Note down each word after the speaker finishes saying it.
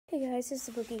Hey guys, this is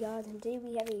the Bookie God, and today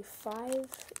we have a 5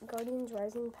 Guardians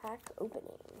Rising pack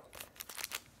opening.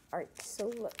 Alright, so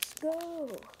let's go.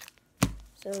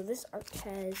 So this art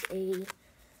has a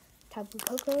Tapu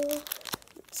Koko.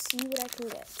 Let's see what I can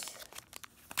get.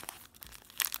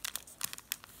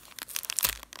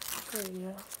 There we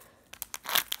go.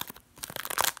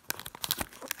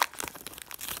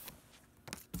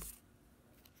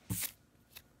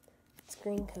 It's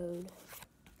green code.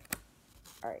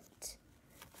 Alright.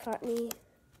 Cottony,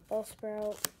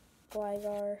 Bellsprout,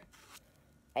 Gligar.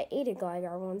 I ate a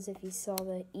Gligar once if you saw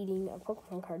the eating a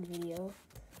Pokemon card video.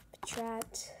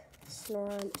 Patrat,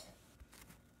 Snorant,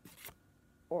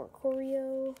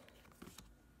 Oricorio,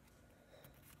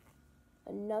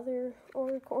 another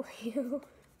Oricorio,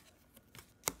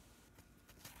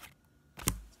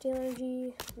 Steel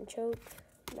Energy, Machoke,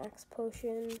 Max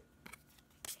Potion,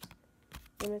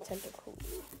 and a Tentacle.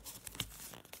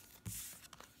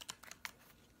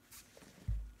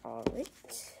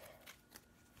 Alright,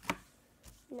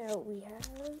 now we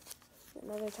have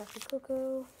another Tapu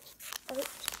Koko art.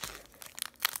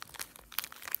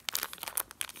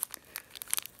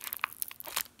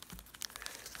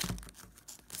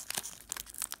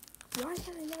 Why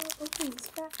can I not open these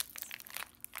packs?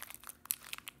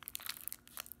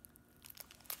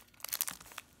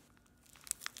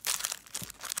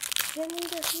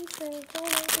 Generate a heatran,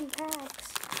 don't open packs.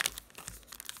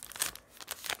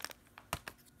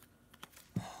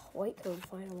 White code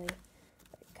finally.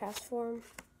 Cast form,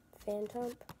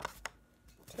 Phantump,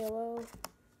 Tillo,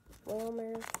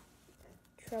 Wilmer,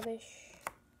 Trubbish.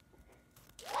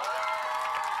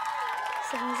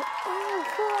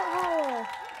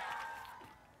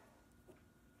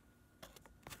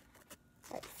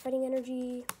 Alright, Fighting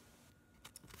Energy,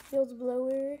 Fields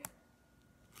Blower,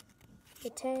 the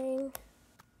Tang,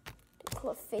 the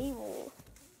Clefable.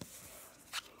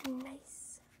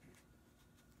 Nice.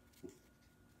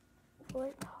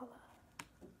 Fort Holla.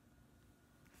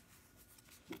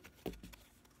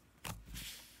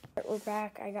 We're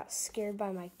back. I got scared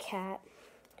by my cat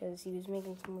because he was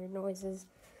making some weird noises,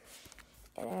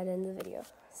 and I had to end the video.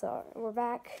 So we're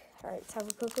back. Alright,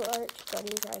 Tapu Koko art,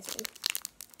 Guardians Rising.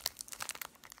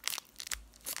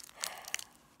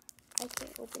 I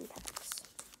can't open packs.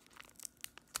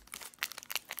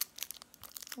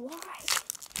 Why?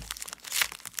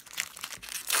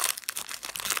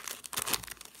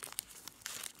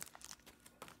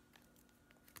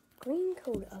 Green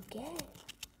code again.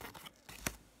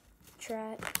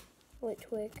 Trat,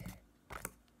 Litwick,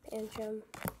 Pancham,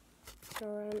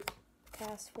 Snorant,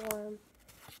 Cast Form,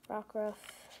 Rockruff,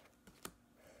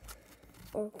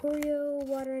 Oricorio,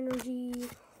 Water Energy,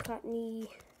 Cottony,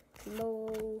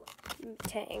 Mo,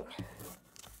 Tang.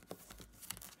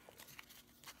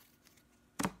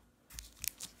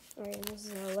 Alright, this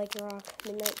is a Lycanroc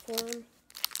Midnight Form,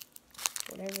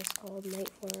 whatever it's called, Night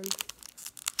Form,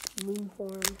 Moon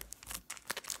Form.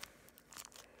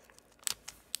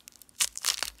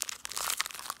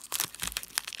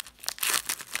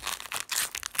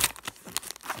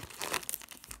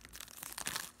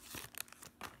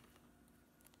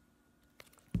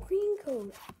 Green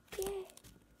code, yay!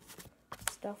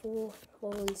 Stuffle,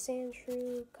 Lowland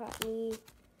Sandshrew, Cottony,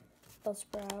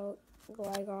 Bellsprout,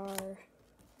 Gligar,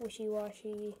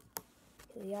 Wishy-Washy,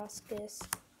 Helioscus,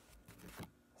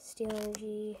 Steel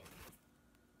Energy,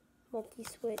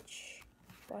 Multi-Switch,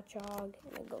 Watchog,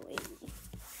 and a Galady.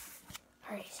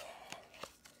 Alright,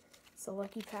 it's a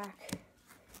lucky pack.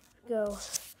 Go.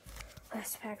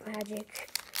 Last pack magic.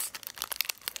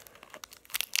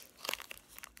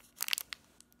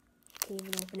 Can't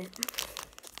even open it.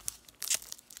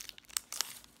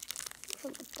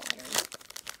 From the bottom.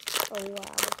 Oh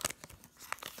wow.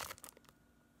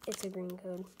 It's a green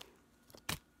code.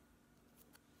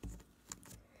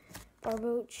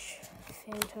 Barboach,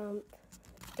 Phantump,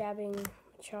 Dabbing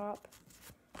Chop,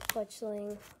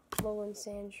 Fletchling, Lowland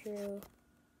Sandshrew,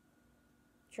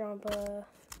 Drampa,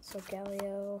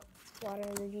 Solgaleo, Water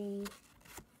Energy,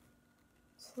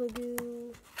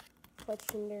 Sliggoo,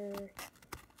 Fletchinder,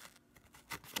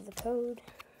 the code,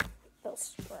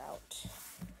 Bellsprout.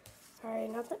 Alright,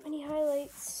 not that many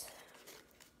highlights.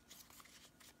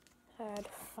 Had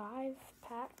 5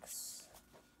 packs,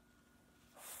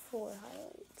 4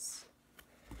 highlights.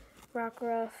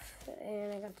 Rockruff,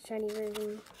 and I got the shiny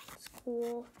version. It's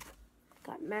cool.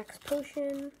 Got Max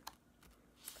Potion.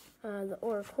 The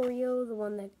Oricorio, the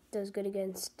one that does good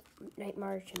against Night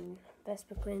March and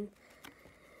Vespiquen.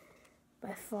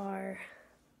 By far,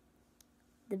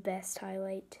 the best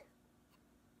highlight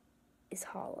is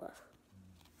Holla.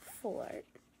 Full art.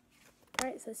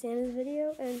 Alright, so that's the end of the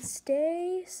video, and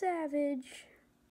stay savage.